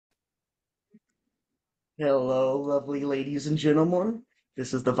Hello, lovely ladies and gentlemen.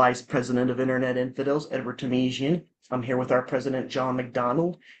 This is the Vice President of Internet Infidels, Edward Tamesian. I'm here with our President, John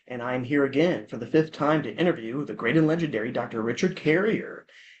McDonald, and I'm here again for the fifth time to interview the great and legendary Dr. Richard Carrier.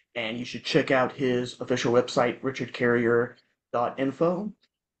 And you should check out his official website, richardcarrier.info.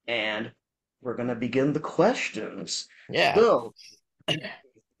 And we're going to begin the questions. Yeah. So, there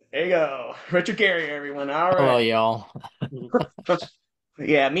you go. Richard Carrier, everyone. All Hello, right. y'all.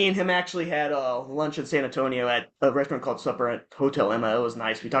 Yeah, me and him actually had lunch in San Antonio at a restaurant called Supper at Hotel Emma. It was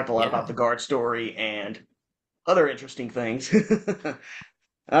nice. We talked a lot about Yeah. the guard story and other interesting things.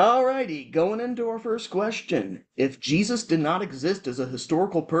 Alrighty, going into our first question. If Jesus did not exist as a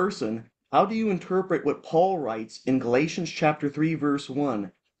historical person, how do you interpret what Paul writes in Galatians chapter 3 verse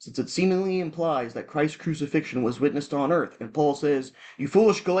 1? Since it seemingly implies that Christ's crucifixion was witnessed on earth, and Paul says, "You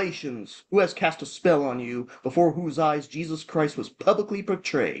foolish Galatians, who has cast a spell on you, before whose eyes Jesus Christ was publicly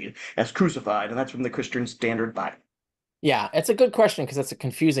portrayed as crucified?" And that's from the Christian Standard Bible. Yeah, it's a good question because it's a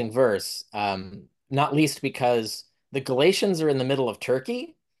confusing verse. Not least because the Galatians are in the middle of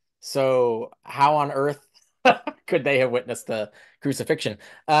Turkey. So how on earth could they have witnessed the crucifixion?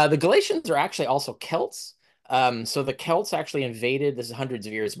 The Galatians are actually also Celts. So the Celts actually invaded, this is hundreds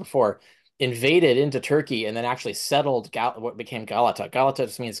of years before, invaded into Turkey and then actually settled Gal what became Galata. Galata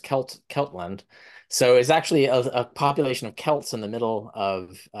just means Celtland. So it's actually a population of Celts in the middle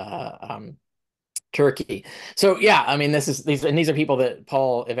of Turkey. So yeah, I mean, these are people that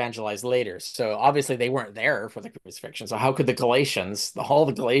Paul evangelized later. So obviously they weren't there for the crucifixion. So how could the Galatians, all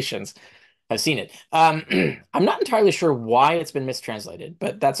the Galatians, have seen it? I'm not entirely sure why it's been mistranslated,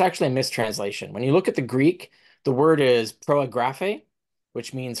 but that's actually a mistranslation. When you look at the Greek, the word is proagraphe,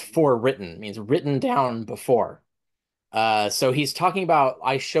 which means forewritten, means written down before. So he's talking about,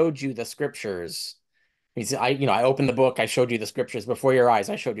 I showed you the scriptures. I opened the book, I showed you the scriptures before your eyes,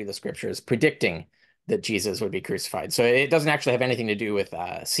 I showed you the scriptures, predicting that Jesus would be crucified. So it doesn't actually have anything to do with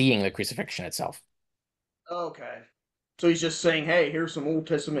seeing the crucifixion itself. Okay. So he's just saying, hey, here's some Old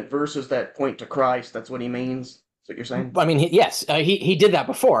Testament verses that point to Christ. That's what he means. That's what you're saying? I mean, yes, he did that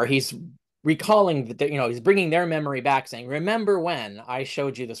before. He's recalling that, he's bringing their memory back, saying, "Remember when I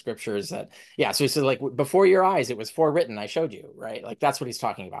showed you the scriptures that." Yeah, so he said, like, before your eyes, it was forewritten. I showed you, right? Like that's what he's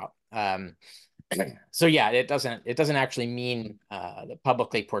talking about. So yeah, it doesn't actually mean the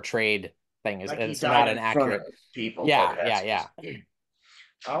publicly portrayed thing is Like he it's died not an in front of accurate. people. Yeah, Okay, yeah, that's yeah.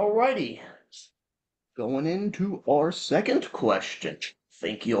 alrighty. Going into our second question.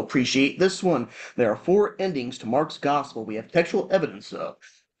 Think you'll appreciate this one. There are four endings to Mark's gospel we have textual evidence of.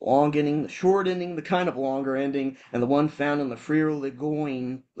 The long ending, the short ending, the kind of longer ending, and the one found in the Freer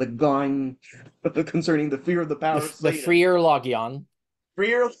Legoin concerning the fear of the power of The Satan. freer logion,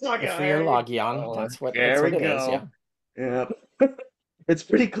 Freer the Legoin, freer there you logion. go. That's what There we it is. go. Yeah. Yeah. It's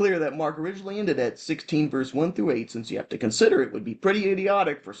pretty clear that Mark originally ended at 16 verse 1 through 8, since you have to consider it would be pretty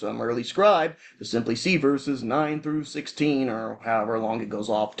idiotic for some early scribe to simply see verses 9 through 16, or however long it goes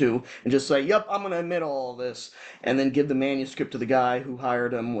off to, and just say, "Yep, I'm going to admit all of this," and then give the manuscript to the guy who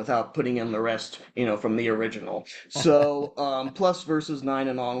hired him without putting in the rest, from the original. So, plus verses 9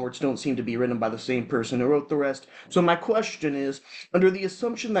 and onwards don't seem to be written by the same person who wrote the rest. So my question is, under the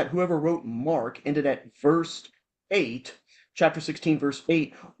assumption that whoever wrote Mark ended at verse 8, chapter 16, verse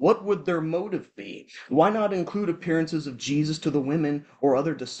 8, what would their motive be? Why not include appearances of Jesus to the women or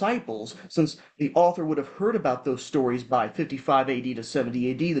other disciples, since the author would have heard about those stories by 55 AD to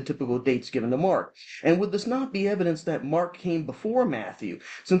 70 AD, the typical dates given to Mark? And would this not be evidence that Mark came before Matthew?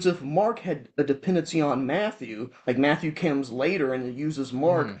 Since if Mark had a dependency on Matthew, like Matthew comes later and uses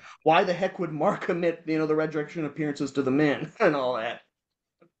Mark, Mhm. why the heck would Mark omit, the resurrection appearances to the men and all that?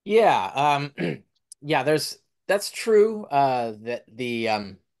 Yeah. Yeah. That's true. That the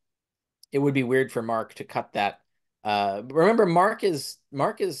it would be weird for Mark to cut that. Remember, Mark is.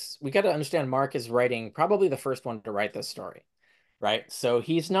 We got to understand Mark is writing probably the first one to write this story, right? So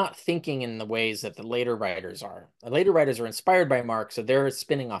he's not thinking in the ways that the later writers are. The later writers are inspired by Mark, so they're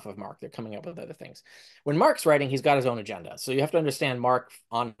spinning off of Mark. They're coming up with other things. When Mark's writing, he's got his own agenda. So you have to understand Mark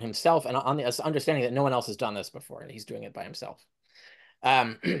on himself and on the understanding that no one else has done this before, and he's doing it by himself.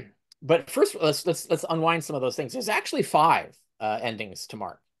 Um, but first, let's unwind some of those things. There's actually five endings to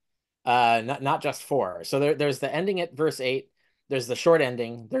Mark, not just four. So there's the ending at verse 8. There's the short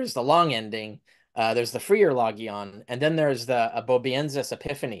ending. There's the long ending. There's the freer logion, and then there's the Bobiensis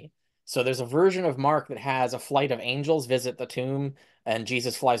Epiphany. So there's a version of Mark that has a flight of angels visit the tomb, and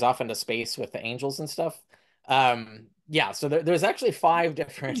Jesus flies off into space with the angels and stuff. Yeah, so there's actually five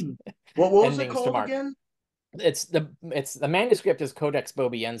different What was it endings to called Mark. again? It's the manuscript is Codex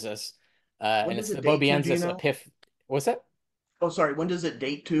Bobiensis, When and does it's it the date to, do you Bobiensis know? Epiph. What's that? Oh, sorry, when does it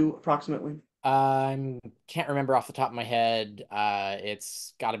date to approximately? I can't remember off the top of my head.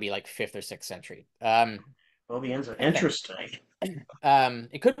 It's got to be like 5th or 6th century. Bobienza. I think. Interesting.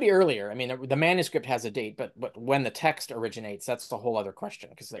 It could be earlier. I mean, the manuscript has a date, but when the text originates, that's a whole other question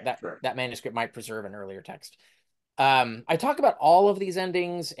because Yeah, that sure. that manuscript might preserve an earlier text. I talk about all of these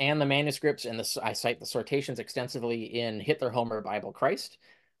endings and the manuscripts, and I cite the sortations extensively in Hitler, Homer, Bible, Christ.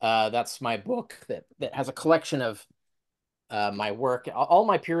 That's my book that has a collection of my work, all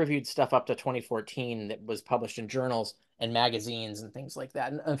my peer-reviewed stuff up to 2014 that was published in journals and magazines and things like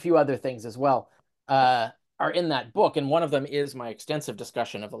that, and a few other things as well, uh, are in that book. And one of them is my extensive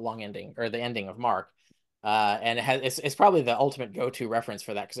discussion of the long ending or the ending of Mark. And it's probably the ultimate go-to reference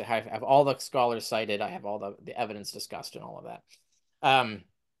for that because I have all the scholars cited, I have all the evidence discussed and all of that.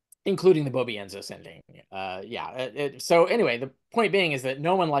 Including the Bobiensis ending. Yeah. So anyway, the point being is that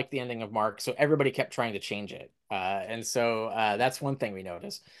no one liked the ending of Mark, so everybody kept trying to change it. And so that's one thing we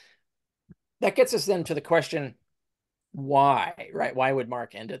notice. That gets us then to the question, why, right? Why would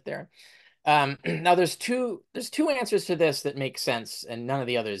Mark end it there? Now there's two answers to this that make sense, and none of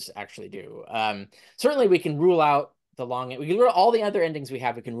the others actually do. Certainly we can rule out we can rule out all the other endings we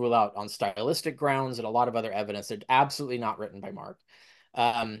have, we can rule out on stylistic grounds and a lot of other evidence. They're absolutely not written by Mark.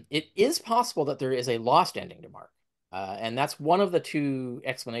 It is possible that there is a lost ending to Mark, and that's one of the two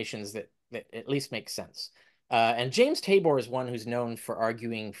explanations that at least makes sense. And James Tabor is one who's known for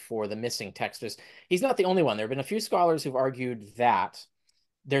arguing for the missing text. He's not the only one. There have been a few scholars who've argued that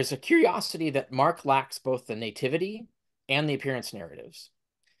there's a curiosity that Mark lacks both the nativity and the appearance narratives.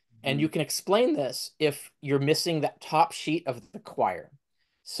 And you Mhm. can explain this if you're missing that top sheet of the choir.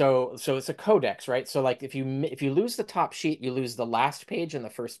 So it's a codex, right? So like if you lose the top sheet, you lose the last page and the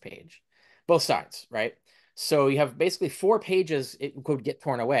first page, both sides, right? So you have basically 4 pages it could get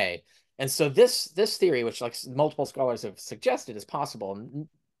torn away. And so this theory, which like multiple scholars have suggested is possible,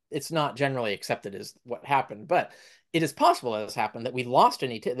 it's not generally accepted as what happened, but it is possible that this happened, that we lost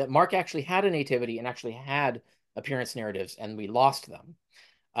that Mark actually had a nativity and actually had appearance narratives, and we lost them.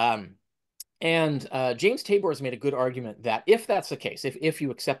 Um, and James Tabor has made a good argument that if that's the case, if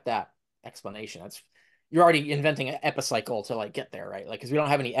you accept that explanation, that's you're already inventing an epicycle to like get there, right? Like because we don't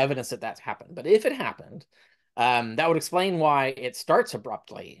have any evidence that that's happened. But if it happened, that would explain why it starts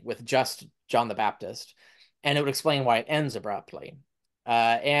abruptly with just John the Baptist, and it would explain why it ends abruptly.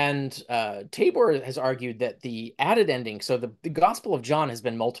 And Tabor has argued that the added ending, so the Gospel of John has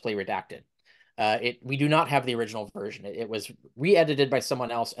been multiply redacted. We do not have the original version. It was re-edited by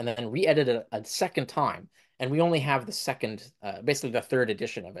someone else and then re-edited a second time. And we only have the second, basically the third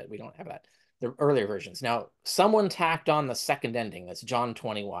edition of it. We don't have that, the earlier versions. Now, someone tacked on the second ending. That's John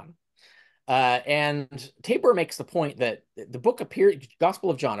 21. And Tabor makes the point that the Gospel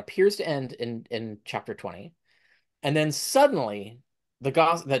of John appears to end in chapter 20. And then suddenly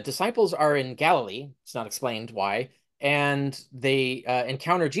the disciples are in Galilee. It's not explained why. And they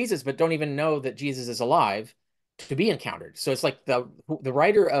encounter Jesus, but don't even know that Jesus is alive to be encountered. So it's like the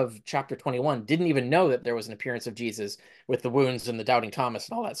writer of chapter 21 didn't even know that there was an appearance of Jesus with the wounds and the doubting Thomas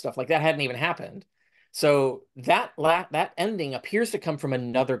and all that stuff. Like that hadn't even happened. So that ending appears to come from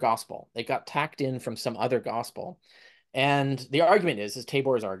another gospel. It got tacked in from some other gospel. And the argument is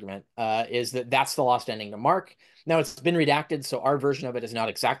Tabor's argument, is that that's the lost ending to Mark. Now it's been redacted, so our version of it is not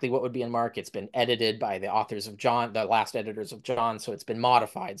exactly what would be in Mark. It's been edited by the authors of John, the last editors of John, so it's been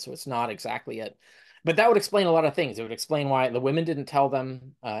modified, so it's not exactly it. But that would explain a lot of things. It would explain why the women didn't tell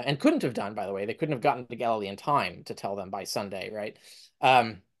them, and couldn't have done, by the way. They couldn't have gotten to Galilee in time to tell them by Sunday, right?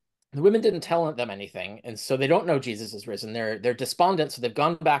 The women didn't tell them anything, and so they don't know Jesus is risen. They're despondent, so they've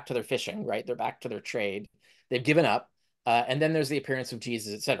gone back to their fishing, right? They're back to their trade. They've given up. And then there's the appearance of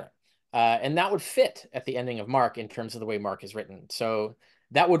Jesus, etc. And that would fit at the ending of Mark in terms of the way Mark is written. So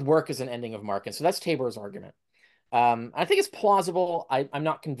that would work as an ending of Mark. And so that's Tabor's argument. I think it's plausible. I'm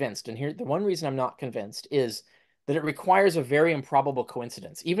not convinced. And here, the one reason I'm not convinced is that it requires a very improbable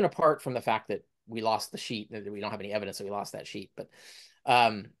coincidence, even apart from the fact that we lost the sheet, that we don't have any evidence that we lost that sheet. But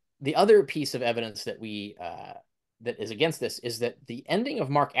the other piece of evidence that is against this is that the ending of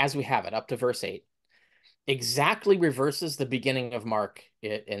Mark, as we have it, up to verse 8, exactly reverses the beginning of Mark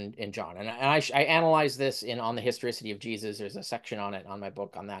in John. And I analyze this in On the Historicity of Jesus. There's a section on it on my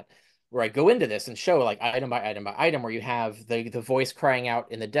book on that, where I go into this and show like item by item by item, where you have the voice crying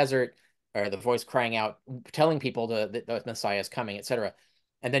out in the desert, or the voice crying out, telling people the Messiah is coming, etc.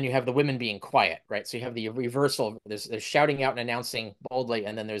 And then you have the women being quiet, right? So you have the reversal. There's shouting out and announcing boldly,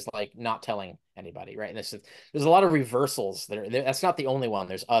 and then there's like not telling anybody, right? And there's a lot of reversals that's not the only one.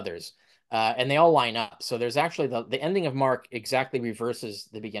 There's others. And they all line up. So there's actually the ending of Mark exactly reverses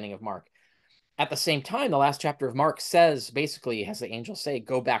the beginning of Mark. At the same time, the last chapter of Mark says, basically, has the angel say,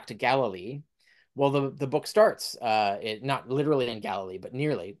 go back to Galilee. Well, the book starts, not literally in Galilee, but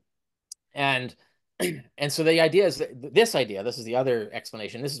nearly. And and so the idea is that this is the other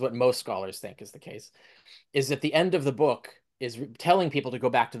explanation. This is what most scholars think is the case, is that the end of the book is telling people to go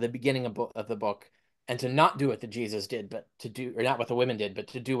back to the beginning of the book and to not do what the Jesus did, but to do, or not what the women did, but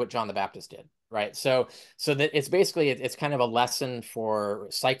to do what John the Baptist did, right? So that it's basically it's kind of a lesson for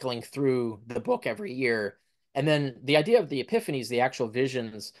cycling through the book every year. And then the idea of the epiphanies, the actual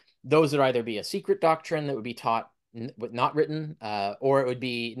visions, those would either be a secret doctrine that would be taught not written, or it would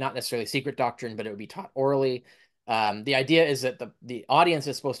be not necessarily secret doctrine, but it would be taught orally. The idea is that the audience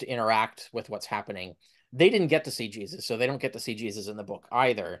is supposed to interact with what's happening. They didn't get to see Jesus, so they don't get to see Jesus in the book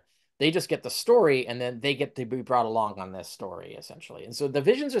either. They just get the story, and then they get to be brought along on this story, essentially. And so the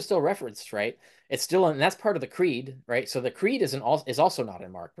visions are still referenced, right? It's still, and that's part of the creed, right? So the creed is also not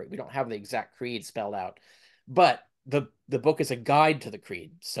in Mark, right? We don't have the exact creed spelled out, but the book is a guide to the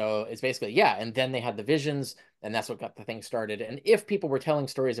creed. So it's basically, yeah, and then they had the visions, and that's what got the thing started. And if people were telling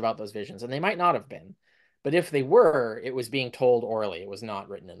stories about those visions, and they might not have been, but if they were, it was being told orally. It was not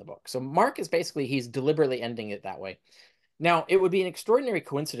written in the book. So Mark is basically, he's deliberately ending it that way. Now, it would be an extraordinary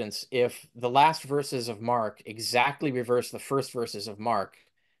coincidence if the last verses of Mark exactly reverse the first verses of Mark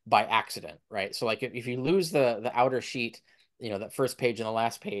by accident, right? So like if you lose the outer sheet, that first page and the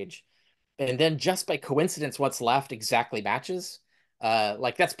last page, and then just by coincidence, what's left exactly matches,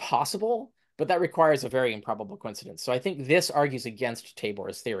 like that's possible, but that requires a very improbable coincidence. So I think this argues against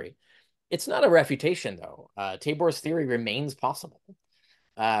Tabor's theory. It's not a refutation, though. Tabor's theory remains possible.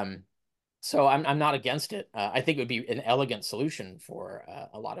 Um, so I'm not against it. I think it would be an elegant solution for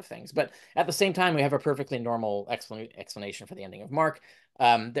a lot of things. But at the same time, we have a perfectly normal explanation for the ending of Mark.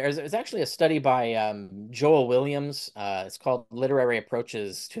 There's actually a study by Joel Williams. It's called Literary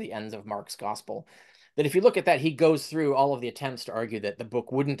Approaches to the Ends of Mark's Gospel. That if you look at that, he goes through all of the attempts to argue that the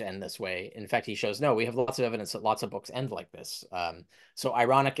book wouldn't end this way. In fact, he shows, no, we have lots of evidence that lots of books end like this. So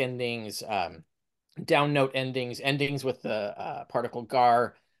ironic endings, down note endings, endings with the particle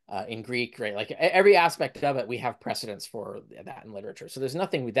gar in Greek, right? Like every aspect of it, we have precedents for that in literature. So there's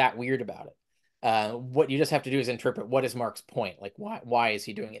nothing that weird about it. What you just have to do is interpret what is Mark's point, like why is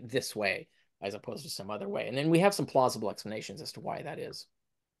he doing it this way as opposed to some other way, and then we have some plausible explanations as to why that is.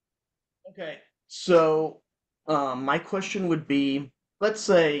 Okay. So, my question would be, let's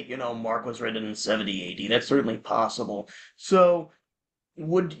say, Mark was written in 70 AD. That's certainly possible. So,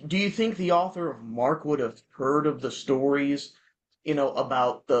 do you think the author of Mark would have heard of the stories,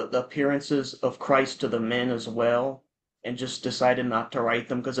 about the appearances of Christ to the men as well, and just decided not to write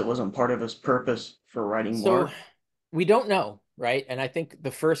them because it wasn't part of his purpose for writing So Mark? we don't know, right? And I think the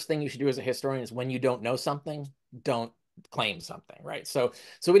first thing you should do as a historian is when you don't know something, don't claim something, right? So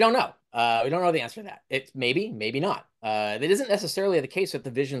we don't know. We don't know the answer to that. It maybe not. It isn't necessarily the case that the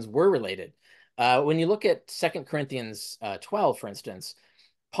visions were related. When you look at 2 Corinthians 12, for instance,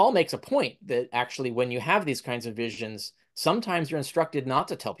 Paul makes a point that actually when you have these kinds of visions, sometimes you're instructed not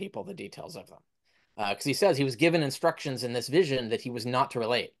to tell people the details of them. Because he says he was given instructions in this vision that he was not to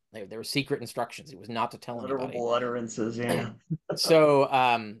relate. There were secret instructions. He was not to tell anybody. Literal utterances, yeah.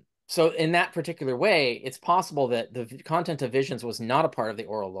 So in that particular way, it's possible that the content of visions was not a part of the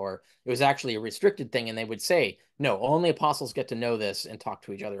oral lore. It was actually a restricted thing, and they would say, no, only apostles get to know this and talk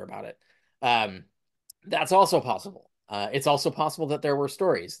to each other about it. Um, that's also possible. It's also possible that there were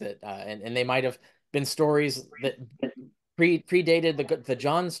stories that, and they might have been stories that predated the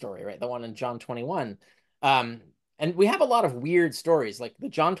John story, right? The one in John 21. Um, and we have a lot of weird stories, like the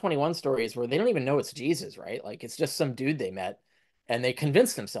John 21 stories where they don't even know it's Jesus, right? Like it's just some dude they met and they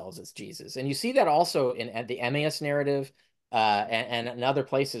convince themselves it's Jesus. And you see that also in the Emmaus narrative, and in other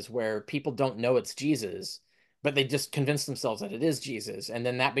places where people don't know it's Jesus, but they just convince themselves that it is Jesus. And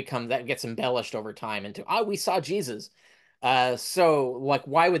then that gets embellished over time into, oh, we saw Jesus. So like,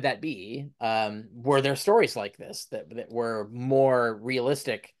 why would that be? Were there stories like this that were more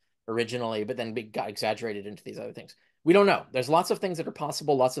realistic originally, but then got exaggerated into these other things? We don't know. There's lots of things that are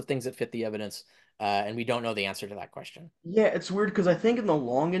possible, lots of things that fit the evidence, and we don't know the answer to that question. Yeah, it's weird because I think in the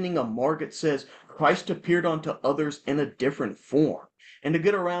long ending of Mark it says Christ appeared unto others in a different form. And to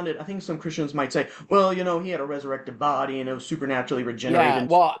get around it, I think some Christians might say, well, he had a resurrected body and it was supernaturally regenerated. Yeah, And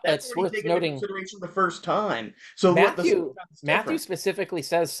stuff. well, But that's it's already worth taken into noting consideration the first time. So what the second Matthew time is Matthew different. specifically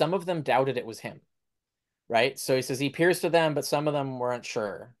says some of them doubted it was him, right? So he says he appears to them, but some of them weren't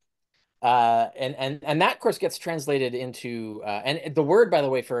sure. And that, of course, gets translated into and the word, by the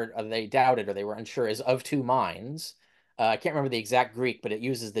way, for they doubted or they were unsure is of two minds. I can't remember the exact Greek, but it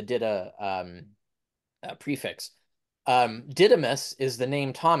uses the dida prefix. Didymus is the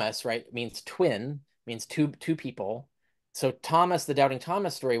name Thomas, right? It means twin, means two people. So Thomas, the doubting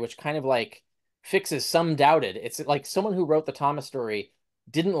Thomas story, which kind of like fixes some doubted. It's like someone who wrote the Thomas story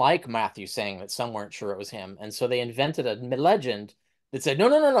didn't like Matthew saying that some weren't sure it was him, and so they invented a legend that said, no,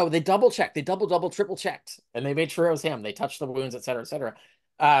 no, no, no. They double checked, they double, triple checked, and they made sure it was him. They touched the wounds, et cetera, et cetera.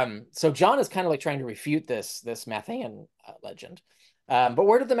 So John is kind of like trying to refute this Matthean legend. But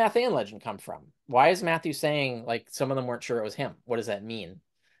where did the Matthean legend come from? Why is Matthew saying like some of them weren't sure it was him? What does that mean?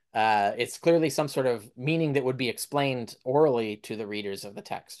 It's clearly some sort of meaning that would be explained orally to the readers of the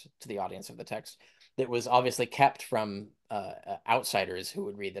text, to the audience of the text, that was obviously kept from outsiders who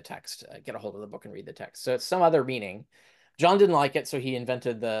would read the text, get a hold of the book and read the text. So it's some other meaning. John didn't like it, so he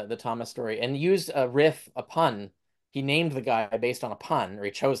invented the Thomas story and used a riff, a pun. He named the guy based on a pun, or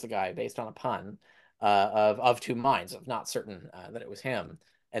he chose the guy based on a pun of two minds, of not certain that it was him,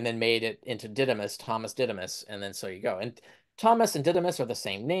 and then made it into Didymus, Thomas Didymus, and then so you go. And Thomas and Didymus are the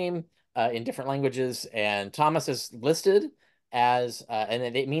same name in different languages, and Thomas is listed as,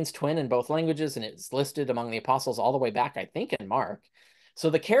 and it means twin in both languages, and it's listed among the apostles all the way back, I think, in Mark. So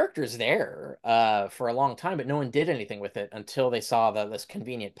the character's there for a long time, but no one did anything with it until they saw this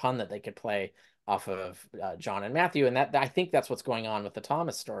convenient pun that they could play off of John and Matthew, and that I think that's what's going on with the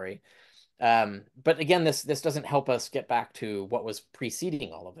Thomas story. But again, this doesn't help us get back to what was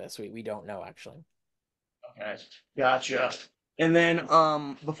preceding all of this. We don't know actually. Okay, gotcha. And then,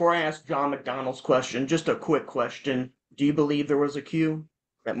 before I ask John McDonald's question, just a quick question. Do you believe there was a Q?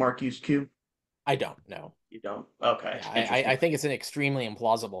 That Mark used Q? I don't know. You don't? Okay, Yeah, interesting. I think it's an extremely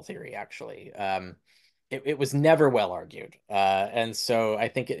implausible theory, actually. It was never well argued. And so I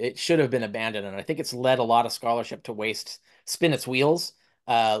think it should have been abandoned. And I think it's led a lot of scholarship to spin its wheels,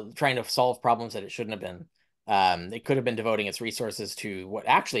 trying to solve problems that it shouldn't have been. It could have been devoting its resources to what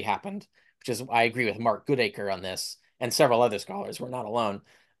actually happened, which is, I agree with Mark Goodacre on this, and several other scholars, we're not alone,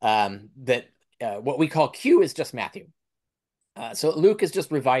 that what we call Q is just Matthew. So Luke is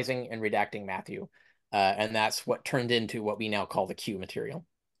just revising and redacting Matthew. And that's what turned into what we now call the Q material.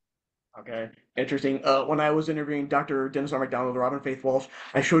 Okay, interesting. When I was interviewing Dr. Dennis R. McDonald, Robin Faith Walsh,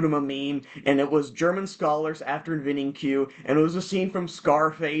 I showed him a meme, and it was German scholars after inventing Q, and it was a scene from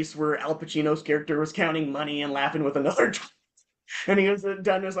Scarface where Al Pacino's character was counting money and laughing with another. And he was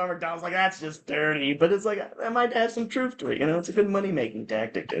Dennis R. McDonald's like, that's just dirty, but it's like that might have some truth to it. You know, it's a good money making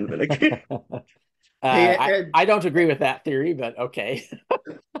tactic to invent a Q. Hey, Ed, I don't agree with that theory, but okay.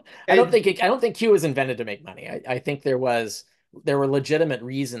 Ed, I don't think Q was invented to make money. I think there were legitimate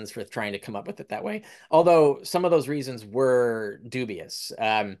reasons for trying to come up with it that way. Although some of those reasons were dubious.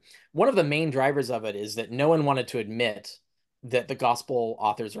 One of the main drivers of it is that no one wanted to admit that the gospel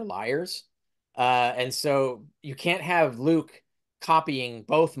authors are liars. And so you can't have Luke copying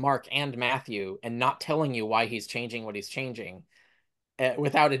both Mark and Matthew and not telling you why he's changing what he's changing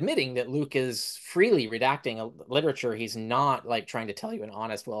without admitting that Luke is freely redacting a literature. He's not like trying to tell you an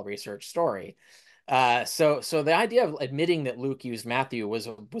honest, well-researched story. So the idea of admitting that Luke used Matthew was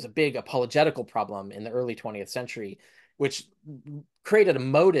a big apologetical problem in the early 20th century, which created a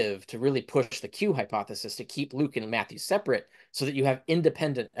motive to really push the Q hypothesis to keep Luke and Matthew separate, so that you have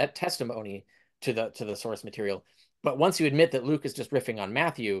independent testimony to the source material. But once you admit that Luke is just riffing on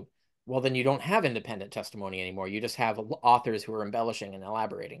Matthew, well, then you don't have independent testimony anymore. You just have authors who are embellishing and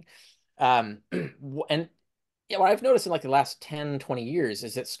elaborating. And yeah, what I've noticed in like the last 10, 20 years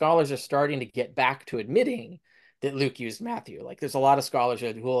is that scholars are starting to get back to admitting that Luke used Matthew. Like there's a lot of scholars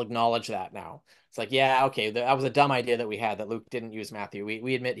who will acknowledge that now. It's like, yeah, okay, that was a dumb idea that we had, that Luke didn't use Matthew.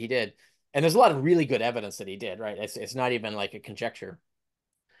 We admit he did. And there's a lot of really good evidence that he did, right? It's not even like a conjecture.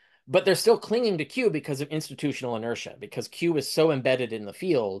 But they're still clinging to Q because of institutional inertia, because Q is so embedded in the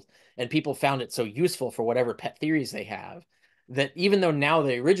field and people found it so useful for whatever pet theories they have, that even though now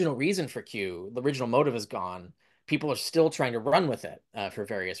the original reason for Q, the original motive is gone, people are still trying to run with it for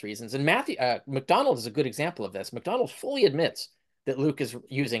various reasons. And McDonald is a good example of this. McDonald fully admits that Luke is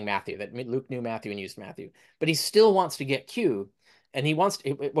using Matthew, that Luke knew Matthew and used Matthew, but he still wants to get Q, and he wants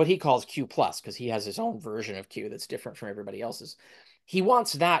what he calls Q plus, because he has his own version of Q that's different from everybody else's. He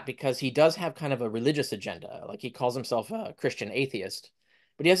wants that because he does have kind of a religious agenda. Like he calls himself a Christian atheist,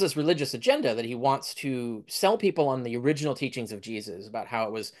 but he has this religious agenda that he wants to sell people on the original teachings of Jesus about how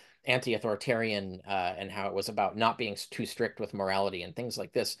it was anti-authoritarian and how it was about not being too strict with morality and things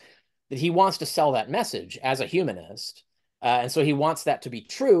like this. That he wants to sell that message as a humanist, and so he wants that to be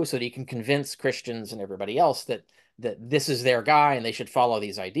true so that he can convince Christians and everybody else that this is their guy and they should follow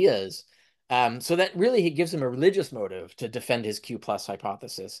these ideas. So that really gives him a religious motive to defend his Q plus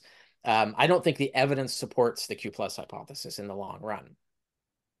hypothesis. I don't think the evidence supports the Q plus hypothesis in the long run.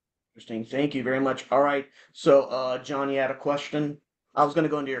 interesting. Thank you very much. All right. So, John, you had a question? I was going to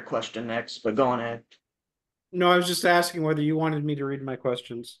go into your question next, but go on ahead. No, I was just asking whether you wanted me to read my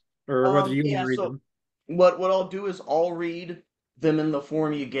questions or whether you want to Yeah, read so them. what I'll do is I'll read them in the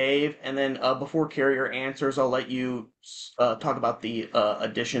form you gave, and then before Carrier answers, I'll let you talk about the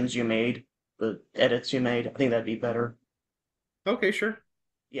additions you made, the edits you made. I think that'd be better. Okay, sure.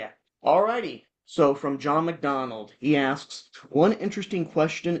 Yeah. Alrighty. So from John McDonald, he asks, one interesting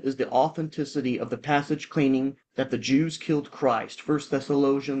question is the authenticity of the passage claiming that the Jews killed Christ. First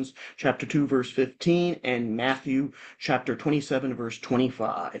Thessalonians chapter 2 verse 15 and Matthew chapter 27 verse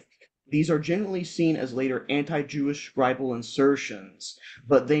 25. These are generally seen as later anti-Jewish scribal insertions,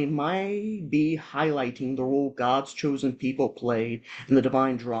 but they might be highlighting the role God's chosen people played in the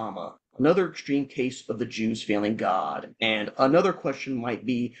divine drama. Another extreme case of the Jews failing God. And another question might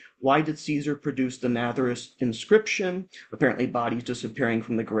be, why did Caesar produce the Nazareth inscription? Apparently, bodies disappearing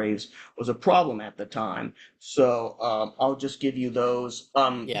from the graves was a problem at the time. So I'll just give you those.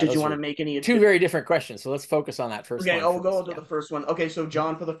 Yeah, Did you those want to are make any two additions? very different questions. So let's focus on that first Okay, one I'll go first. into Yeah. the first one. Okay, so Mhm.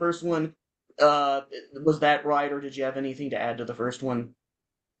 John, for the first one, uh, was that right, or did you have anything to add to the first one?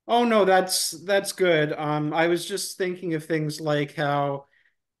 Oh no, that's good. I was just thinking of things like how,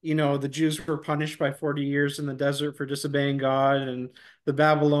 the Jews were punished by 40 years in the desert for disobeying God, and the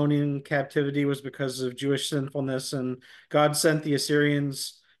Babylonian captivity was because of Jewish sinfulness, and God sent the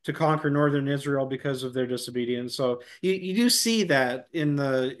Assyrians to conquer northern Israel because of their disobedience. So you do see that in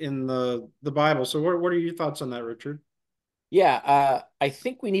the Bible. So what are your thoughts on that, Richard? Yeah, I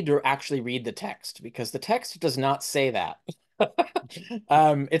think we need to actually read the text because the text does not say that.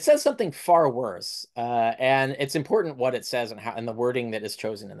 It says something far worse, and it's important what it says and how and the wording that is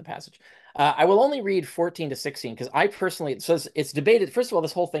chosen in the passage. I will only read 14 to 16 because I personally it says it's debated. First of all,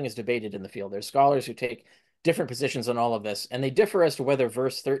 this whole thing is debated in the field. There's scholars who take different positions on all of this, and they differ as to whether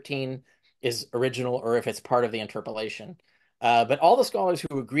verse 13 is original or if it's part of the interpolation. But all the scholars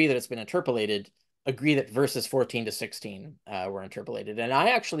who agree that it's been interpolated agree that verses 14 to 16 were interpolated. And I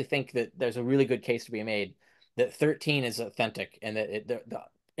actually think that there's a really good case to be made that 13 is authentic and that the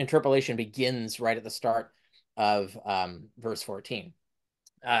interpolation begins right at the start of verse 14.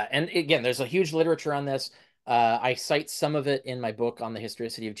 And again, there's a huge literature on this. I cite some of it in my book on the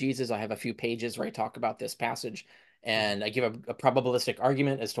historicity of Jesus. I have a few pages where I talk about this passage and I give a probabilistic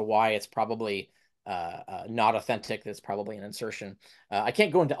argument as to why it's probably not authentic. That's probably an insertion. I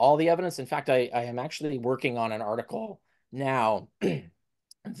can't go into all the evidence. In fact, I am actually working on an article now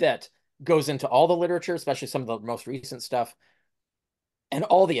that goes into all the literature, especially some of the most recent stuff, and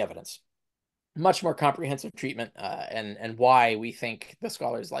all the evidence. Much more comprehensive treatment, and why we think the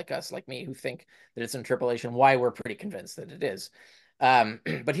scholars like us, like me, who think that it's interpolation, why we're pretty convinced that it is.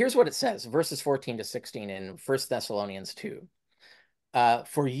 But here's what it says, verses 14 to 16 in First Thessalonians 2.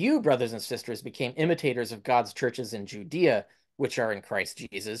 For you, brothers and sisters, became imitators of God's churches in Judea, which are in Christ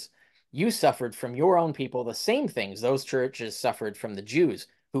Jesus. You suffered from your own people the same things those churches suffered from the Jews,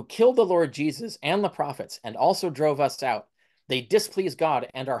 who killed the Lord Jesus and the prophets, and also drove us out. They displease God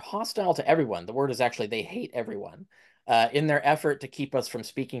and are hostile to everyone. The word is actually they hate everyone in their effort to keep us from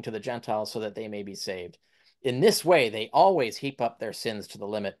speaking to the Gentiles so that they may be saved. In this way, they always heap up their sins to the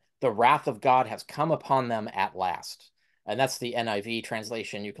limit. The wrath of God has come upon them at last. And that's the NIV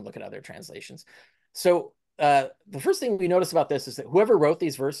translation. You can look at other translations. So the first thing we notice about this is that whoever wrote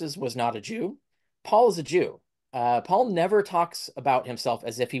these verses was not a Jew. Paul is a Jew. Paul never talks about himself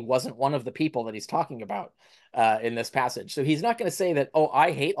as if he wasn't one of the people that he's talking about in this passage. So he's not going to say that, oh,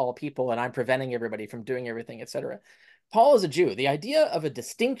 I hate all people and I'm preventing everybody from doing everything, etc. Paul is a Jew. The idea of a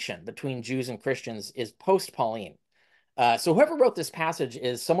distinction between Jews and Christians is post-Pauline. So whoever wrote this passage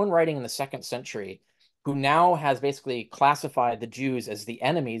is someone writing in the second century who now has basically classified the Jews as the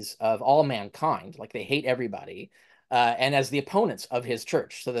enemies of all mankind, like they hate everybody, and as the opponents of his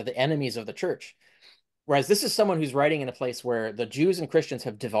church, so they're the enemies of the church. Whereas this is someone who's writing in a place where the Jews and Christians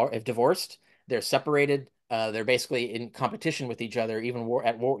have divorced, they're separated, they're basically in competition with each other, even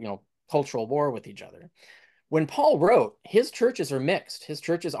at war, cultural war with each other. When Paul wrote, his churches are mixed. His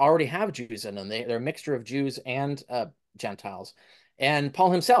churches already have Jews in them. They're a mixture of Jews and Gentiles. And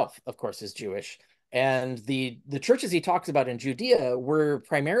Paul himself, of course, is Jewish. And the churches he talks about in Judea were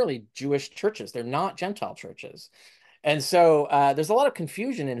primarily Jewish churches. They're not Gentile churches. And so there's a lot of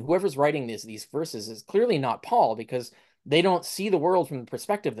confusion, and whoever's writing these verses is clearly not Paul because they don't see the world from the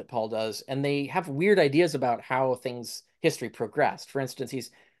perspective that Paul does, and they have weird ideas about how history progressed. For instance,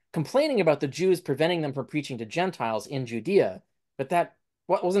 he's complaining about the Jews preventing them from preaching to Gentiles in Judea, but that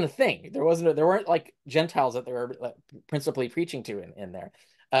wasn't a thing. There weren't like Gentiles that they were principally preaching to in there.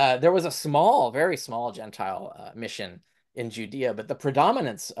 There was a small, very small Gentile mission in Judea, but the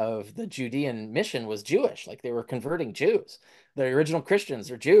predominance of the Judean mission was Jewish. Like they were converting Jews. The original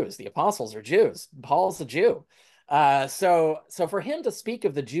Christians are Jews. The apostles are Jews. Paul's a Jew. So for him to speak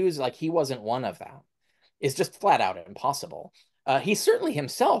of the Jews like he wasn't one of them is just flat out impossible. He certainly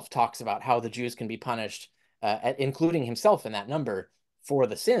himself talks about how the Jews can be punished, including himself in that number, for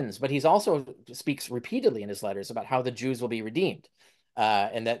the sins, but he's also speaks repeatedly in his letters about how the Jews will be redeemed,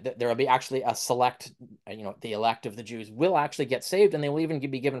 and that there will be actually a select, the elect of the Jews will actually get saved, and they will even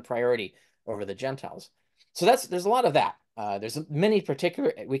be given priority over the Gentiles. So there's a lot of that. There's many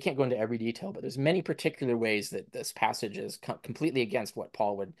particular, we can't go into every detail, but there's many particular ways that this passage is completely against what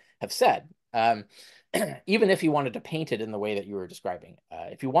Paul would have said. Even if he wanted to paint it in the way that you were describing.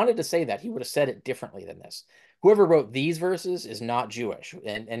 If he wanted to say that, he would have said it differently than this. Whoever wrote these verses is not Jewish.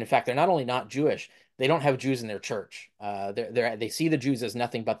 And in fact, they're not only not Jewish, they don't have Jews in their church. They see the Jews as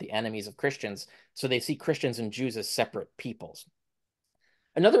nothing but the enemies of Christians. So they see Christians and Jews as separate peoples.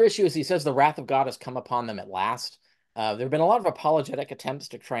 Another issue is he says the wrath of God has come upon them at last. There have been a lot of apologetic attempts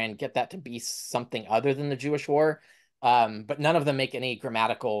to try and get that to be something other than the Jewish war, but none of them make any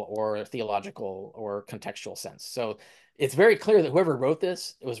grammatical or theological or contextual sense. So it's very clear that whoever wrote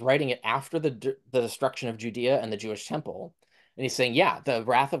this was writing it after the destruction of Judea and the Jewish temple. And he's saying, yeah, the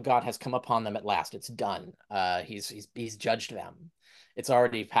wrath of God has come upon them at last. It's done. He's judged them. It's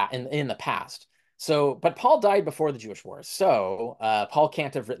already in the past. So, but Paul died before the Jewish war. So Paul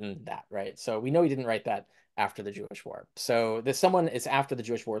can't have written that, right? So we know he didn't write that after the Jewish war. So there's someone is after the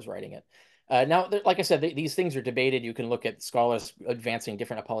Jewish war is writing it. Now, like I said, these things are debated. You can look at scholars advancing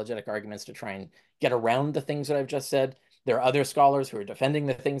different apologetic arguments to try and get around the things that I've just said. There are other scholars who are defending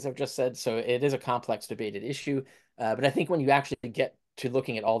the things I've just said. So it is a complex debated issue. But I think when you actually get to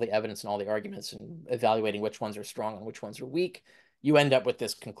looking at all the evidence and all the arguments and evaluating which ones are strong and which ones are weak, you end up with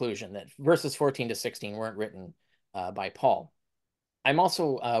this conclusion that verses 14 to 16 weren't written by Paul. I'm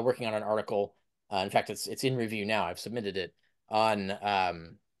also working on an article. In fact, it's in review now. I've submitted it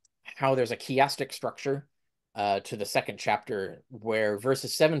on how there's a chiastic structure to the second chapter where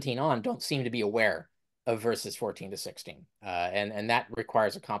verses 17 on don't seem to be aware of verses 14 to 16. And that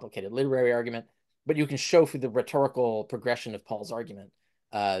requires a complicated literary argument, but you can show through the rhetorical progression of Paul's argument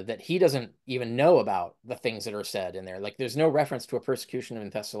that he doesn't even know about the things that are said in there. Like there's no reference to a persecution in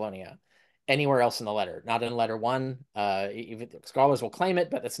Thessalonica anywhere else in the letter, not in letter 1. Even scholars will claim it,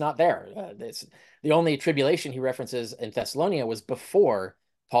 but it's not there. The only tribulation he references in Thessalonica was before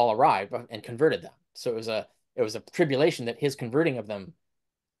Paul arrived and converted them. So it was a tribulation that his converting of them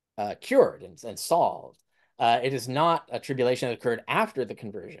cured and solved. It is not a tribulation that occurred after the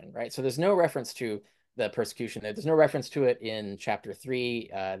conversion, right? So there's no reference to the persecution there. There's no reference to it in chapter 3.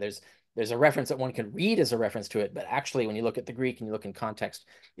 There's a reference that one can read as a reference to it, but actually when you look at the Greek and you look in context,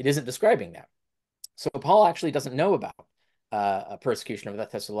 it isn't describing that. So Paul actually doesn't know about a persecution of the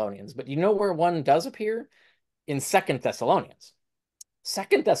Thessalonians, but you know where one does appear? In 2 Thessalonians.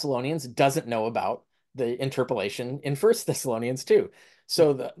 2 Thessalonians doesn't know about the interpolation in 1 Thessalonians too.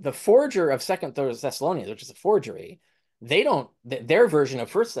 So the forger of 2 Thessalonians, which is a forgery, their version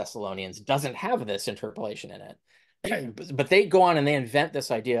of 1 Thessalonians doesn't have this interpolation in it. But they go on and they invent this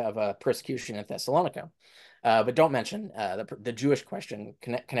idea of a persecution in Thessalonica, but don't mention the Jewish question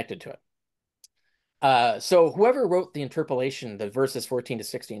connected to it. So whoever wrote the interpolation, the verses 14 to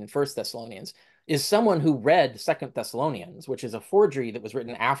 16 in 1 Thessalonians, is someone who read 2 Thessalonians, which is a forgery that was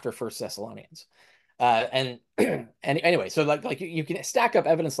written after 1 Thessalonians. And anyway, so like you can stack up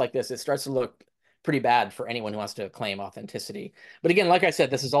evidence like this, it starts to look pretty bad for anyone who wants to claim authenticity. But again, like I said,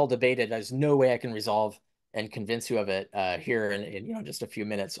 this is all debated. There's no way I can resolve and convince you of it here in just a few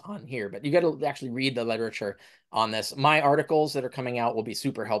minutes on here. But you got to actually read the literature on this. My articles that are coming out will be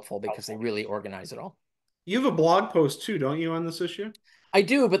super helpful because they really organize it all. You have a blog post too, don't you, on this issue? I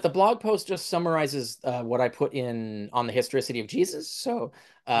do, but the blog post just summarizes what I put in on the historicity of Jesus. So,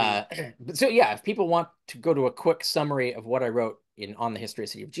 so yeah, if people want to go to a quick summary of what I wrote on the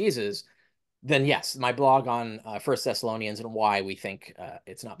historicity of Jesus, then yes, my blog on 1 Thessalonians and why we think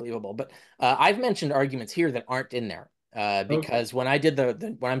it's not believable. But I've mentioned arguments here that aren't in there because when I did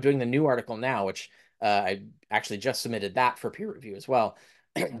when I'm doing the new article now, which I actually just submitted that for peer review as well.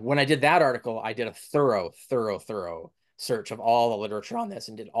 When I did that article, I did a thorough search of all the literature on this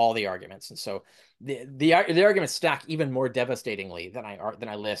and did all the arguments. And so the arguments stack even more devastatingly than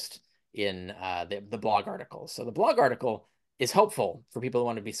I list in the blog article. So the blog article is helpful for people who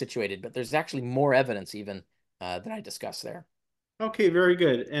want to be situated, but there's actually more evidence even than I discussed there. Okay, very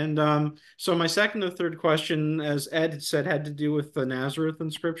good. And so my second or third question, as Ed said, had to do with the Nazareth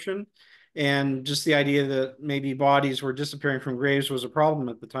inscription and just the idea that maybe bodies were disappearing from graves was a problem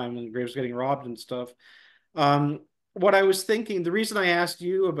at the time when graves were getting robbed and stuff. What I was thinking, the reason I asked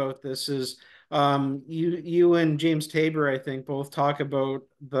you about this is you and James Tabor, I think, both talk about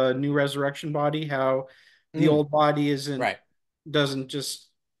the new resurrection body, how the old body Right. doesn't just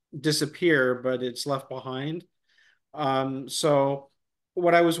disappear, but it's left behind. So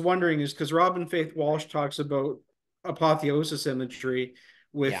what I was wondering is because Robin Faith Walsh talks about apotheosis imagery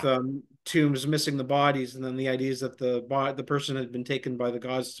with Yeah. tombs missing the bodies, and then the idea is that the person had been taken by the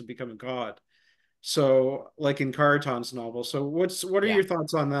gods to become a god. So, like in Caraton's novel. So, what are Yeah. your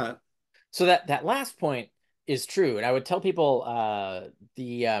thoughts on that? So that last point is true, and I would tell people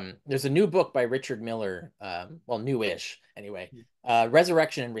there's a new book by Richard Miller, well, newish anyway,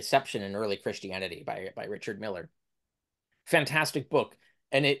 Resurrection and Reception in Early Christianity by Richard Miller. Fantastic book,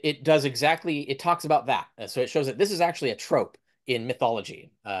 and it does exactly, it talks about that. So it shows that this is actually a trope in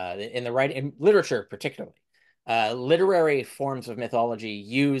mythology, in the writing, in literature particularly. Literary forms of mythology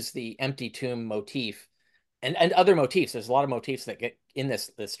use the empty tomb motif and other motifs. There's a lot of motifs that get in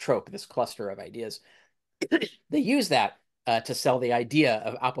this trope, this cluster of ideas. They use that to sell the idea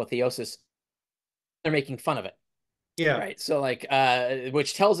of apotheosis. They're making fun of it. Yeah, Right. So like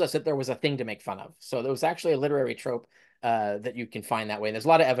which tells us that there was a thing to make fun of. So there was actually a literary trope that you can find that way. And there's a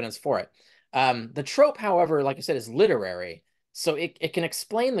lot of evidence for it. The trope, however, like I said, is literary. So it can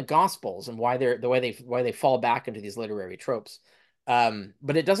explain the gospels and why they're the way they fall back into these literary tropes.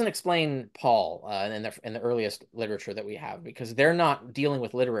 But it doesn't explain Paul in the earliest literature that we have, because they're not dealing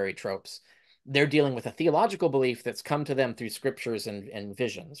with literary tropes. They're dealing with a theological belief that's come to them through scriptures and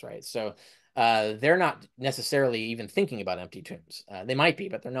visions, right? So they're not necessarily even thinking about empty tombs. They might be,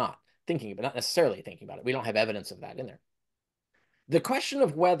 but they're not thinking, but not necessarily thinking about it. We don't have evidence of that in there. The question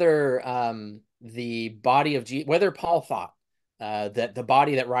of whether the body of whether Paul thought that the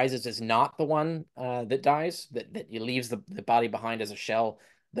body that rises is not the one that dies, that he leaves the body behind as a shell,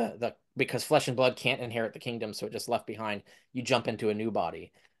 because flesh and blood can't inherit the kingdom, so it just left behind. You jump into a new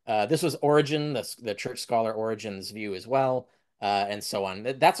body. This was Origen, the church scholar Origen's view as well, and so on.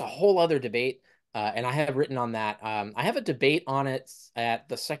 That's a whole other debate, and I have written on that. I have a debate on it at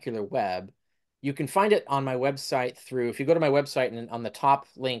the Secular Web. You can find it on my website through, if you go to my website and on the top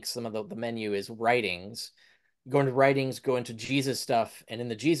link, some of the menu is writings. Go into writings, go into Jesus stuff, and in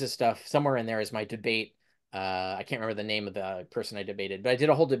the Jesus stuff, somewhere in there is my debate. I can't remember the name of the person I debated, but I did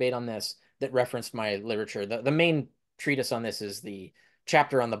a whole debate on this that referenced my literature. The main treatise on this is the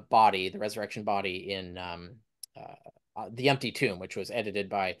chapter on the body, the resurrection body in The Empty Tomb, which was edited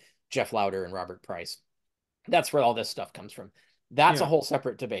by Jeff Lauder and Robert Price. That's where all this stuff comes from. That's a yeah, whole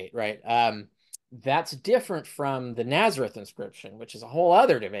separate debate, right? That's different from the Nazareth inscription, which is a whole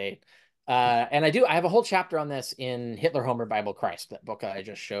other debate. And I have a whole chapter on this in Hitler, Homer, Bible, Christ, that book I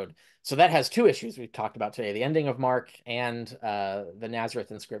just showed. So that has two issues we've talked about today, the ending of Mark and the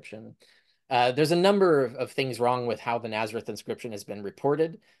Nazareth inscription. There's a number of things wrong with how the Nazareth inscription has been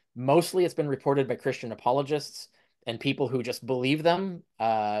reported. Mostly it's been reported by Christian apologists and people who just believe them.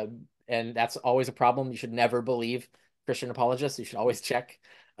 And that's always a problem. You should never believe Christian apologists. You should always check.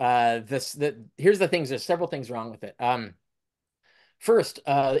 Here's the things. There's several things wrong with it. First,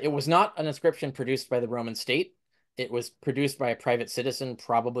 it was not an inscription produced by the Roman state. It was produced by a private citizen,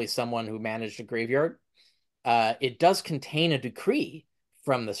 probably someone who managed a graveyard. It does contain a decree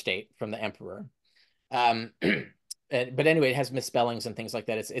from the state, from the emperor. But anyway, it has misspellings and things like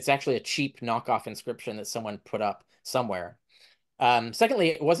that. It's actually a cheap knockoff inscription that someone put up somewhere. Secondly,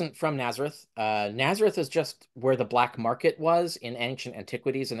 it wasn't from Nazareth. Nazareth is just where the black market was in ancient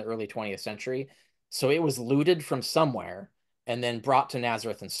antiquities in the early 20th century. So it was looted from somewhere and then brought to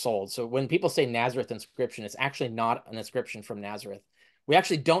Nazareth and sold. So when people say Nazareth inscription, it's actually not an inscription from Nazareth. We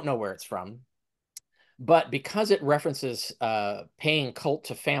actually don't know where it's from. But because it references paying cult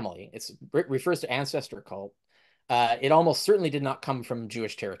to family, it refers to ancestor cult. It almost certainly did not come from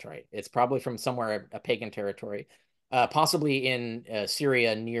Jewish territory. It's probably from somewhere, a pagan territory, possibly in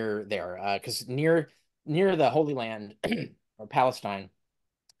Syria near there, because near the Holy Land or Palestine,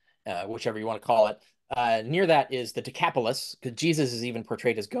 whichever you want to call it, near that is the Decapolis, because Jesus is even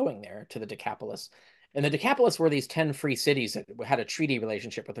portrayed as going there to the Decapolis. And the Decapolis were these 10 free cities that had a treaty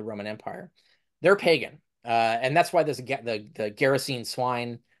relationship with the Roman Empire. They're pagan. And that's why there's the Gerasene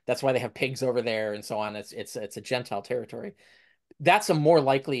swine. That's why they have pigs over there and so on. It's a Gentile territory. That's a more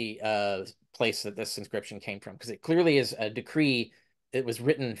likely place that this inscription came from, because it clearly is a decree that was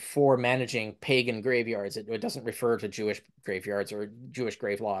written for managing pagan graveyards. It doesn't refer to Jewish graveyards or Jewish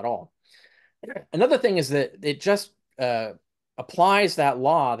grave law at all. Another thing is that it just applies that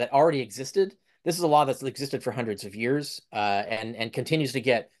law that already existed. This is a law that's existed for hundreds of years and continues to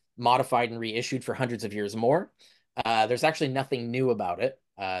get modified and reissued for hundreds of years more. There's actually nothing new about it.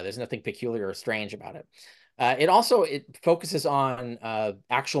 There's nothing peculiar or strange about it. It focuses on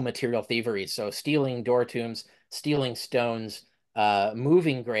actual material thievery, so stealing door tombs, stealing stones,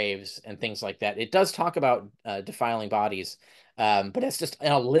 moving graves and things like that. It does talk about defiling bodies, but it's just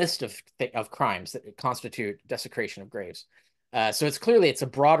in a list of crimes that constitute desecration of graves. So it's a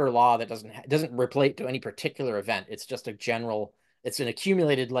broader law that doesn't relate to any particular event. It's just a general. It's an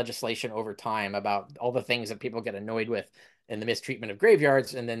accumulated legislation over time about all the things that people get annoyed with in the mistreatment of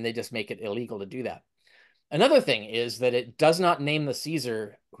graveyards, and then they just make it illegal to do that. Another thing is that it does not name the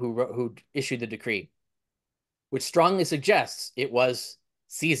Caesar who issued the decree, which strongly suggests it was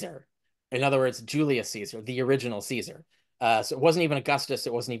Caesar. In other words, Julius Caesar, the original Caesar. So it wasn't even Augustus,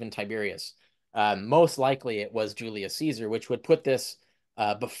 it wasn't even Tiberius. Most likely it was Julius Caesar, which would put this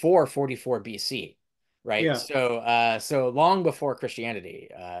before 44 BC, right? Yeah. So long before Christianity.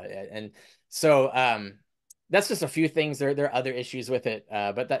 And so that's just a few things. There are other issues with it.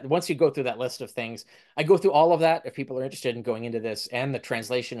 But that once you go through that list of things, I go through all of that if people are interested in going into this, and the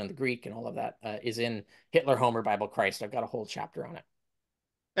translation and the Greek and all of that is in Hitler, Homer, Bible, Christ. I've got a whole chapter on it.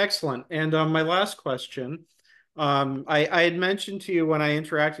 Excellent. And my last question, I had mentioned to you when I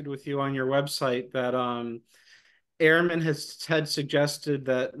interacted with you on your website that Ehrman had suggested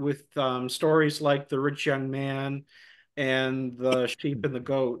that with stories like The Rich Young Man and The Sheep and the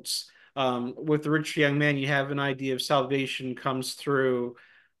Goats, with The Rich Young Man, you have an idea of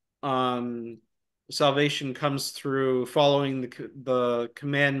um, salvation comes through following the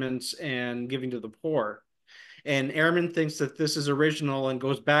commandments and giving to the poor. And Ehrman thinks that this is original and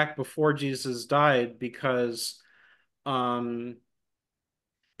goes back before Jesus died um,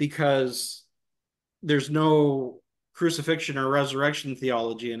 because there's no crucifixion or resurrection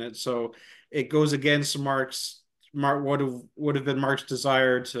theology in it. So it goes against Mark would have been Mark's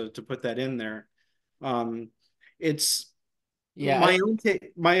desire to put that in there. It's Yeah. my own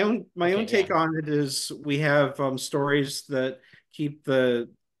take on it is we have stories that keep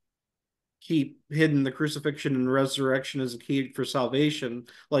hidden the crucifixion and resurrection as a key for salvation,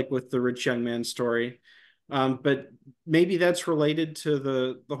 like with the rich young man story. But maybe that's related to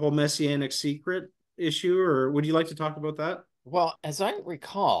the whole messianic secret issue, or would you like to talk about that? Well, as I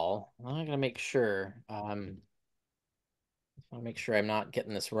recall, I'm going to make sure. I want to make sure I'm not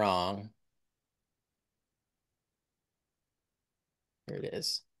getting this wrong. Here it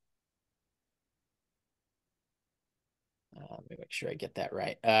is. Let me make sure I get that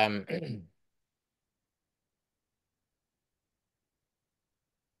right.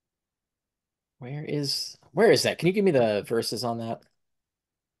 Where is that? Can you give me the verses on that?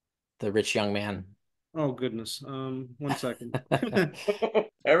 The rich young man. Oh goodness. 1 second.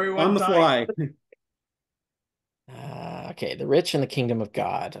 Everyone On the type. fly. Okay, the rich in the kingdom of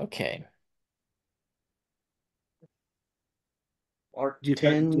God. Okay. Mark Do you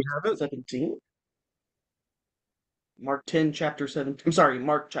 10, have it? 17. Mark 10, chapter 17. I'm sorry,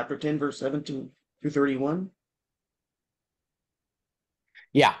 Mark chapter 10, verse 17 through 31.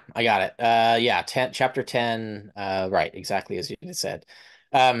 Yeah, I got it. Yeah, chapter 10, right, exactly as you said.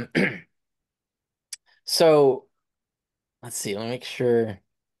 So let's see, let me make sure.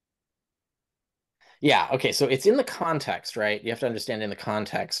 Yeah, okay, so it's in the context, right? You have to understand in the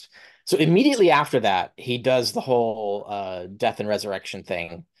context. So immediately after that, he does the whole death and resurrection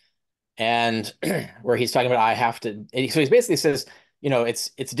thing. And where he's talking about I have to, so he basically says,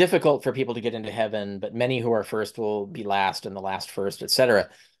 it's difficult for people to get into heaven, but many who are first will be last and the last first, etc.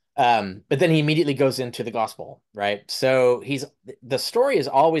 But then he immediately goes into the gospel, right? So the story is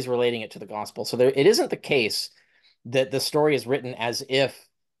always relating it to the gospel. So it isn't the case that the story is written as if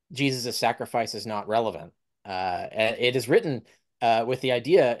Jesus' sacrifice is not relevant. It is written with the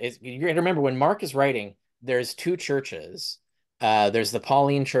idea is you're going to remember when Mark is writing, there's two churches. There's the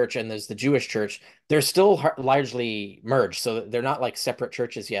Pauline church and there's the Jewish church. They're still largely merged, so they're not like separate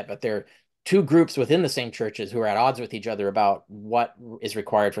churches yet, but they're two groups within the same churches who are at odds with each other about what is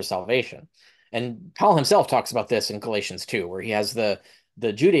required for salvation. And Paul himself talks about this in Galatians 2, where he has the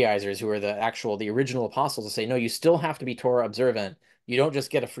Judaizers who are the original apostles to say, no, you still have to be Torah observant. You don't just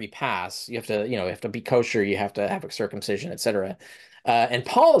get a free pass. You have to be kosher. You have to have a circumcision, etc. And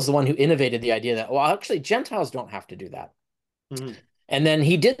Paul is the one who innovated the idea that, well, actually, Gentiles don't have to do that. Mm-hmm. And then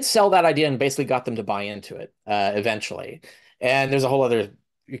he did sell that idea and basically got them to buy into it eventually. And there's a whole other,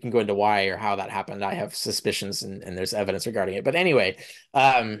 you can go into why or how that happened. I have suspicions and there's evidence regarding it. But anyway,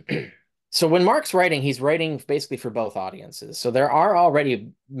 so when Mark's writing, he's writing basically for both audiences. So there are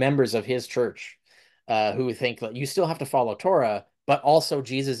already members of his church who think that you still have to follow Torah, but also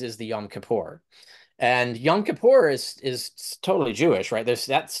Jesus is the Yom Kippur. And Yom Kippur is totally Jewish, right?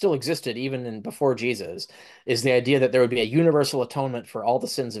 That still existed even before Jesus, is the idea that there would be a universal atonement for all the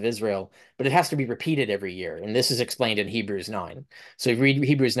sins of Israel, but it has to be repeated every year. And this is explained in Hebrews 9. So if you read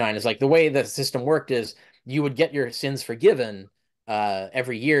Hebrews 9, it's like the way the system worked is you would get your sins forgiven,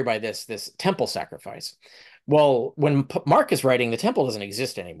 every year by this temple sacrifice. Well, when Mark is writing, the temple doesn't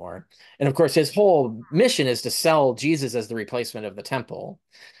exist anymore. And of course, his whole mission is to sell Jesus as the replacement of the temple.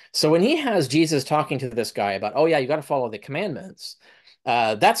 So when he has Jesus talking to this guy about, oh, yeah, you got to follow the commandments,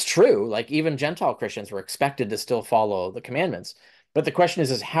 that's true. Like even Gentile Christians were expected to still follow the commandments. But the question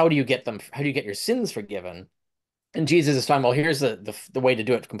is how do you get them? How do you get your sins forgiven? And Jesus is talking, well, here's the way to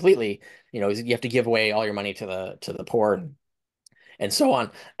do it completely. You have to give away all your money to the poor and so on.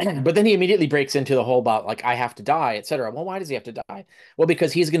 But then he immediately breaks into the whole about like I have to die, etc. Well, why does he have to die? Well,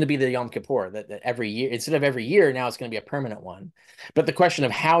 because he's going to be the Yom Kippur that every year, instead of every year, now it's going to be a permanent one. But the question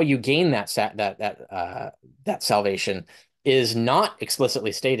of how you gain that salvation is not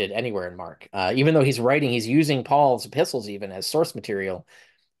explicitly stated anywhere in Mark. Even though he's using Paul's epistles even as source material,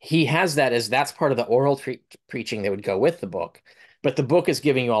 he has that as that's part of the oral preaching that would go with the book. But the book is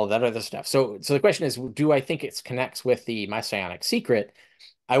giving you all of that other stuff. So the question is, do I think it connects with the messianic secret?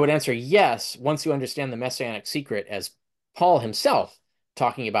 I would answer yes, once you understand the messianic secret as Paul himself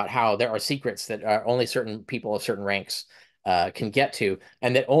talking about how there are secrets that only certain people of certain ranks can get to,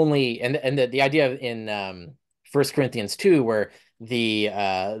 and that only and the idea in 1 Corinthians 2, where the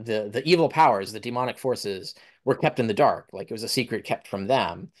evil powers, the demonic forces, were kept in the dark, like it was a secret kept from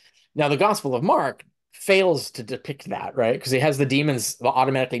them. Now, the Gospel of Mark fails to depict that, right? Because he has the demons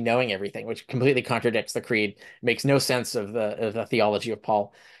automatically knowing everything, which completely contradicts the creed, makes no sense of the theology of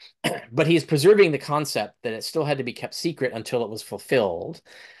Paul. But he's preserving the concept that it still had to be kept secret until it was fulfilled.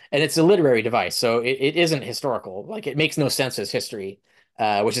 And it's a literary device, so it isn't historical. Like it makes no sense as history,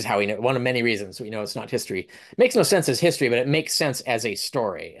 which is how we know one of many reasons we know it's not history. It makes no sense as history, but it makes sense as a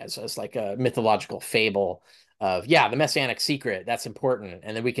story, as like a mythological fable of the messianic secret. That's important,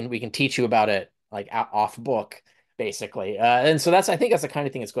 and then we can teach you about it like off book, basically. And so I think that's the kind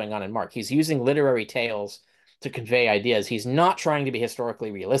of thing that's going on in Mark. He's using literary tales to convey ideas. He's not trying to be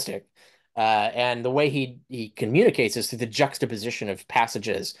historically realistic. And the way he communicates is through the juxtaposition of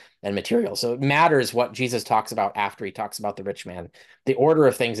passages and material. So it matters what Jesus talks about after he talks about the rich man. The order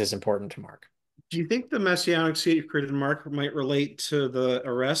of things is important to Mark. Do you think the messianic secret in Mark might relate to the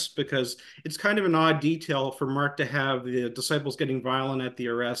arrest? Because it's kind of an odd detail for Mark to have the disciples getting violent at the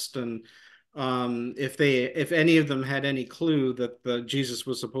arrest, and if any of them had any clue that Jesus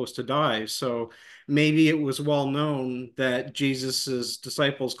was supposed to die. So maybe it was well known that Jesus's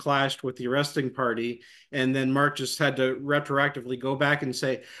disciples clashed with the arresting party, and then Mark just had to retroactively go back and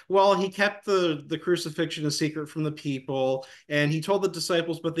say, well, he kept the crucifixion a secret from the people, and he told the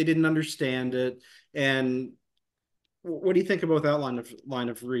disciples, but they didn't understand it. And what do you think about that line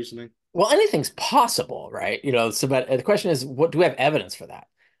of reasoning? Well, anything's possible, right? So but the question is, what do we have evidence for that?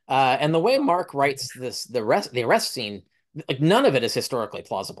 And the way Mark writes the arrest scene, like none of it is historically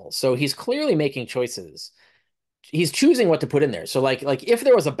plausible. So he's clearly making choices. He's choosing what to put in there. So like if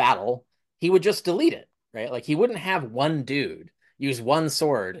there was a battle, he would just delete it, right? Like he wouldn't have one dude use one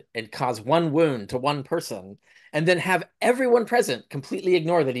sword and cause one wound to one person, and then have everyone present completely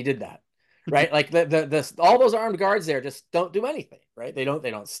ignore that he did that, right? Like the all those armed guards there just don't do anything, right? They don't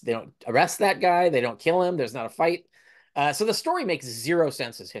arrest that guy. They don't kill him. There's not a fight. So the story makes zero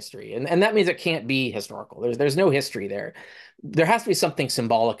sense as history, and that means it can't be historical. There's no history there. There has to be something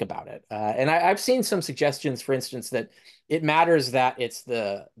symbolic about it. And I've seen some suggestions, for instance, that it matters that it's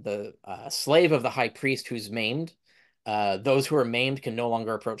the slave of the high priest who's maimed. Those who are maimed can no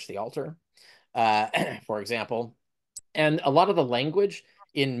longer approach the altar, for example. And a lot of the language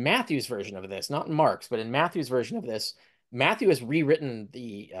in Matthew's version of this, not in Mark's, but in Matthew's version of this, Matthew has rewritten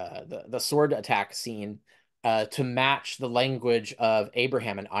the sword attack scene to match the language of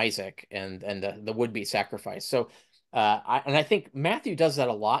Abraham and Isaac and the would-be sacrifice. So I think Matthew does that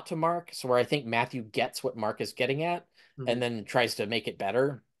a lot to Mark. So where I think Matthew gets what Mark is getting at and then tries to make it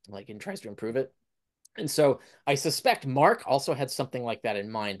better, like and tries to improve it. And so I suspect Mark also had something like that in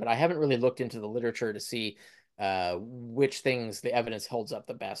mind, but I haven't really looked into the literature to see which things the evidence holds up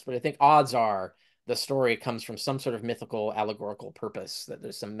the best. But I think odds are the story comes from some sort of mythical allegorical purpose, that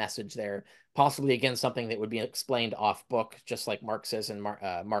there's some message there, possibly again something that would be explained off book, just like Mark says in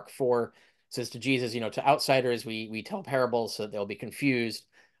Mark 4 says to Jesus, to outsiders we tell parables so that they'll be confused.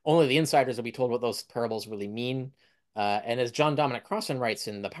 Only the insiders will be told what those parables really mean. And as John Dominic Crossan writes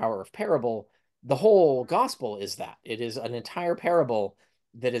in The Power of Parable, the whole gospel is that it is an entire parable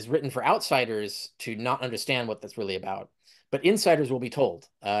that is written for outsiders to not understand what that's really about. But insiders will be told.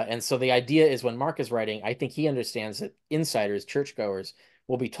 And so the idea is when Mark is writing, I think he understands that insiders, churchgoers,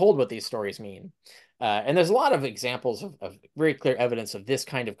 will be told what these stories mean. And there's a lot of examples of very clear evidence of this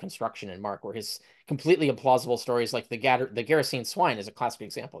kind of construction in Mark, where his completely implausible stories, like the Gerasene swine is a classic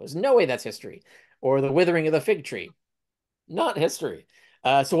example. There's no way that's history. Or the withering of the fig tree. not history.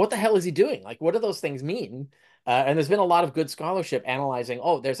 So what the hell is he doing? Like, what do those things mean? And there's been a lot of good scholarship analyzing,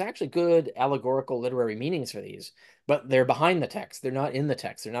 oh, there's actually good allegorical literary meanings for these, but they're behind the text. They're not in the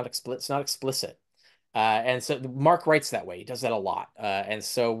text. They're not explicit. It's not explicit. And so Mark writes that way. He does that a lot. And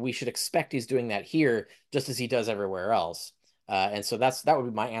so we should expect he's doing that here, just as he does everywhere else. And so that would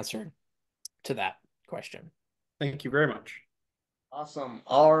be my answer to that question. Thank you very much. Awesome.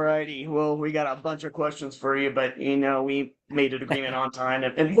 All righty. Well, we got a bunch of questions for you, but we made an agreement on time,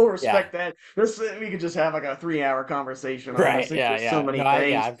 and we'll Yeah. respect that. We could just have like a 3 hour conversation on this. Right. There's Yeah. just so Yeah. many No,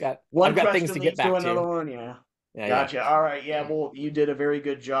 things. I've got One things question to get leads to back another to. one. Yeah. Yeah. Yeah. Gotcha. All right. Yeah. Well, you did a very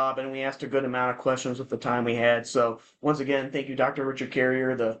good job, and we asked a good amount of questions with the time we had. So, once again, thank you, Dr. Richard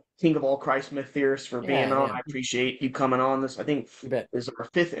Carrier, the king of all Christ myth theorists, for being Yeah. on. Yeah. I appreciate you coming on. This, I think, You bet. is our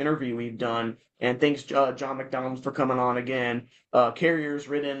fifth interview we've done. And thanks, John McDonald, for coming on again. Carrier's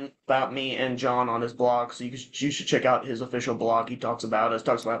written about me and John on his blog, so you should check out his official blog. He talks about us,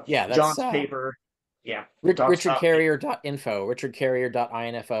 talks about Yeah. That's John's paper. Yeah, talks about richardcarrier.info,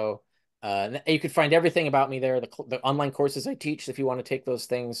 richardcarrier.info. You could find everything about me there, the online courses I teach if you want to take those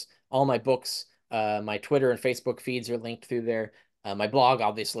things, all my books, my Twitter and Facebook feeds are linked through there. My blog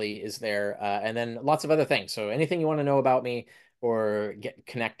obviously is there, and then lots of other things. So anything you want to know about me or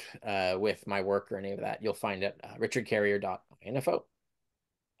connect with my work or any of that, you'll find it richardcarrier.info.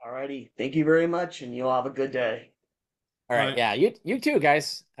 Alrighty, thank you very much, and you'll have a good day. All right, Bye. yeah, you too,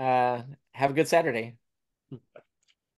 guys. Have a good Saturday.